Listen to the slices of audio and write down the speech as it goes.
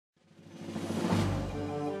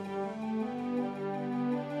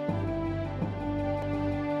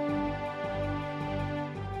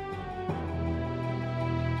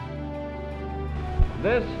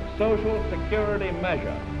This Social Security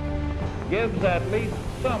measure gives at least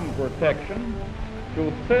some protection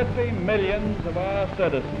to 50 million of our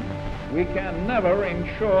citizens. We can never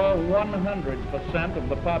insure 100% of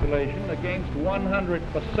the population against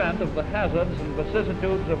 100% of the hazards and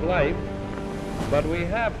vicissitudes of life, but we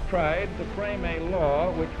have tried to frame a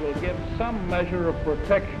law which will give some measure of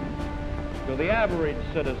protection to the average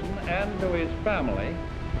citizen and to his family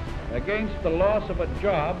against the loss of a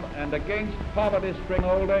job and against poverty-stricken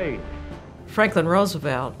old age. Franklin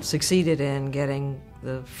Roosevelt succeeded in getting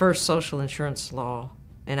the first social insurance law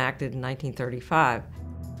enacted in 1935.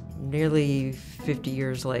 Nearly 50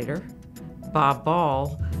 years later, Bob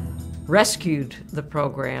Ball rescued the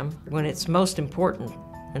program when its most important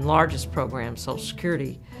and largest program, Social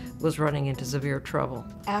Security, was running into severe trouble.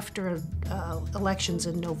 After elections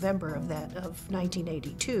in November of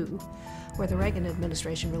 1982, where the Reagan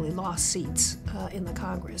administration really lost seats in the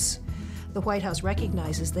Congress, the White House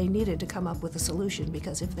recognizes they needed to come up with a solution,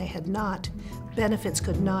 because if they had not, benefits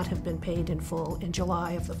could not have been paid in full in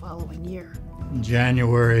July of the following year. In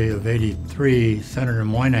January of '83, Senator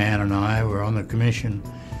Moynihan and I were on the commission,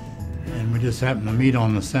 and we just happened to meet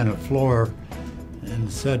on the Senate floor and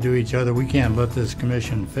said to each other, we can't let this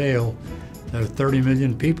commission fail. There are 30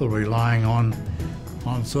 million people relying on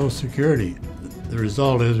Social Security. The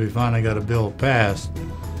result is we finally got a bill passed,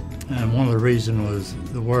 and one of the reasons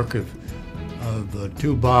was the work of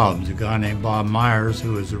two Bobs, a guy named Bob Myers,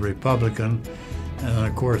 who was a Republican, and then,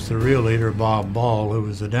 of course, the real leader, Bob Ball, who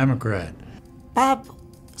was a Democrat. Bob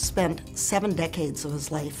spent 7 decades of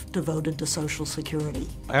his life devoted to Social Security.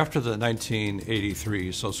 After the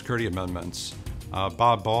 1983 Social Security amendments,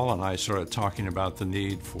 Bob Ball and I started talking about the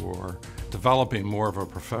need for developing more of a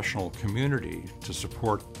professional community to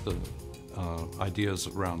support the ideas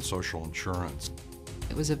around social insurance.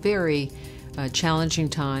 It was a very challenging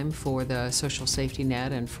time for the social safety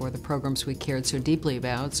net and for the programs we cared so deeply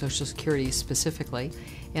about, Social Security specifically.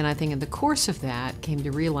 And I think in the course of that came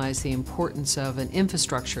to realize the importance of an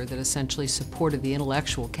infrastructure that essentially supported the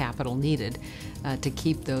intellectual capital needed to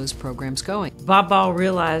keep those programs going. Bob Ball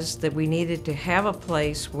realized that we needed to have a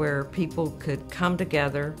place where people could come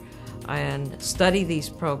together and study these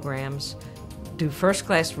programs, do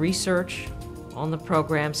first-class research on the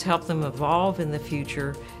programs, help them evolve in the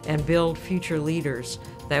future, and build future leaders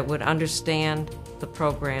that would understand the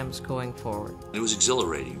programs going forward. It was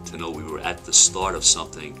exhilarating to know we were at the start of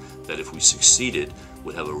something that, if we succeeded,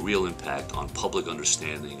 would have a real impact on public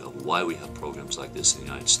understanding of why we have programs like this in the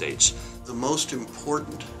United States. The most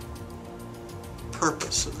important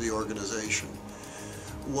purpose of the organization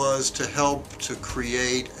was to help to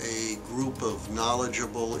create a group of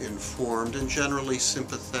knowledgeable, informed, and generally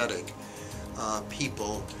sympathetic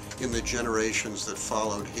people in the generations that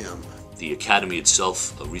followed him. The Academy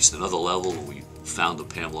itself reached another level when we found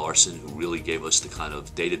Pam Larson, who really gave us the kind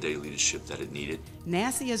of day-to-day leadership that it needed.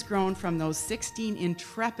 NASI has grown from those 16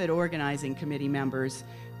 intrepid organizing committee members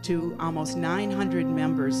to almost 900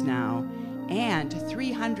 members now, and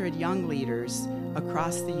 300 young leaders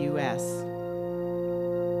across the U.S.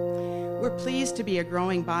 We're pleased to be a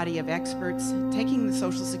growing body of experts taking the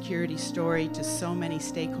Social Security story to so many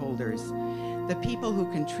stakeholders. The people who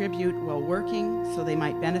contribute while working so they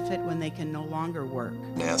might benefit when they can no longer work.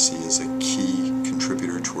 NASI is a key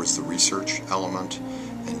contributor towards the research element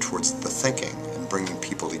and towards the thinking and bringing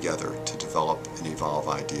people together to develop and evolve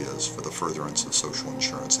ideas for the furtherance of social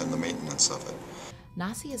insurance and the maintenance of it.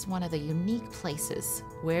 NASI is one of the unique places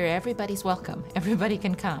where everybody's welcome. Everybody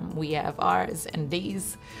can come. We have R's and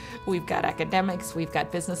D's. We've got academics, we've got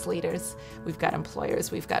business leaders, we've got employers,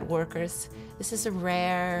 we've got workers. This is a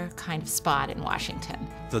rare kind of spot in Washington.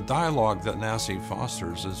 The dialogue that NASI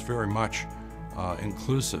fosters is very much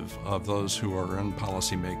inclusive of those who are in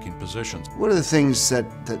policy-making positions. One of the things that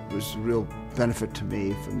was a real benefit to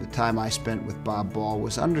me from the time I spent with Bob Ball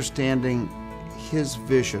was understanding his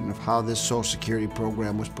vision of how this Social Security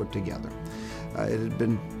program was put together. It had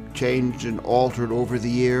been changed and altered over the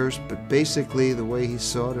years, but basically the way he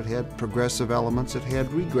saw it, it had progressive elements, it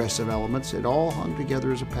had regressive elements, it all hung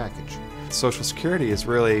together as a package. Social Security is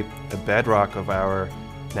really the bedrock of our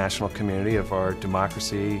national community, of our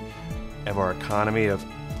democracy, of our economy,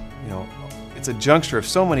 it's a juncture of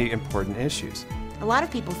so many important issues. A lot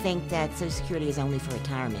of people think that Social Security is only for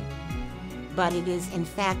retirement, but it is in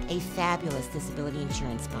fact a fabulous disability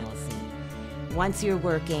insurance policy. Once you're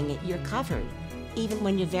working, you're covered, even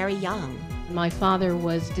when you're very young. My father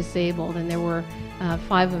was disabled, and there were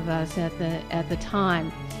 5 of us at the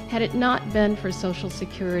time. Had it not been for Social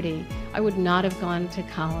Security, I would not have gone to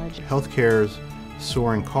college. Healthcare's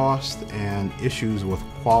soaring costs and issues with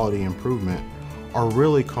quality improvement are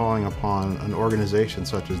really calling upon an organization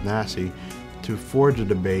such as NASI to forge a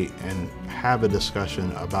debate and have a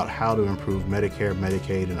discussion about how to improve Medicare,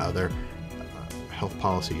 Medicaid, and other health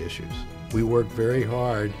policy issues. We work very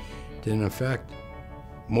hard to, in effect,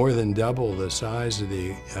 more than double the size of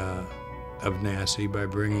NASI by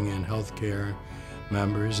bringing in healthcare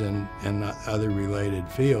members and other related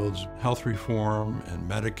fields. Health reform and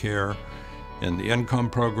Medicare and the income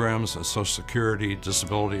programs, Social Security,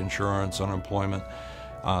 disability insurance, unemployment.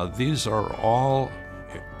 These are all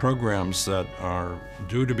programs that are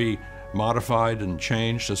due to be modified and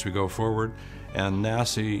changed as we go forward, and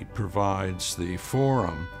NASI provides the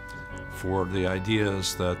forum for the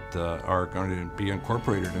ideas that are going to be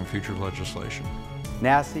incorporated in future legislation.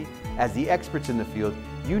 NASI, as the experts in the field,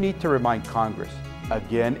 you need to remind Congress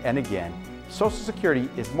again and again, Social Security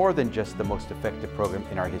is more than just the most effective program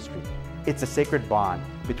in our history. It's a sacred bond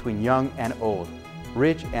between young and old,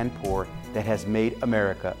 rich and poor, that has made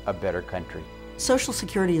America a better country. Social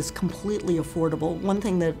Security is completely affordable. One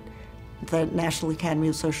thing that the National Academy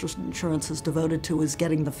of Social Insurance is devoted to is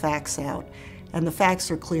getting the facts out. And the facts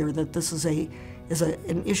are clear that this is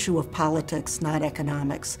an issue of politics, not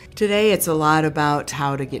economics. Today it's a lot about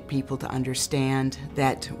how to get people to understand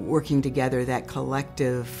that working together, that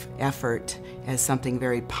collective effort, as something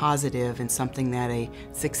very positive and something that a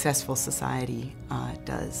successful society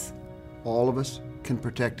does. All of us can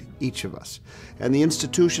protect each of us. And the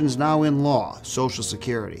institutions now in law, Social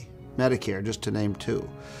Security, Medicare, just to name two,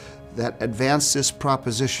 that advance this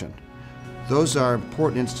proposition, those are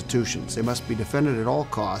important institutions. They must be defended at all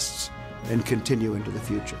costs and continue into the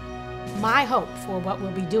future. My hope for what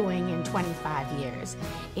we'll be doing in 25 years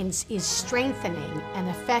is strengthening an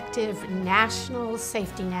effective national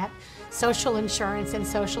safety net, social insurance and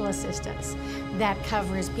social assistance that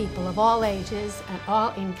covers people of all ages and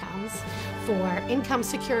all incomes for income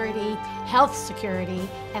security, health security,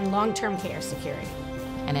 and long-term care security.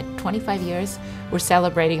 And at 25 years, we're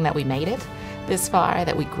celebrating that we made it this far,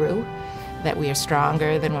 that we grew, that we are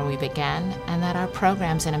stronger than when we began, and that our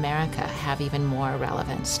programs in America have even more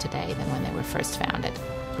relevance today than when they were first founded.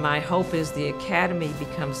 My hope is the Academy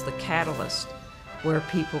becomes the catalyst where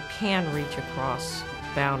people can reach across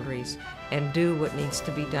boundaries and do what needs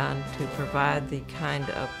to be done to provide the kind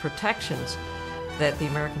of protections that the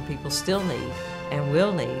American people still need and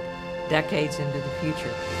will need decades into the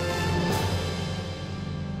future.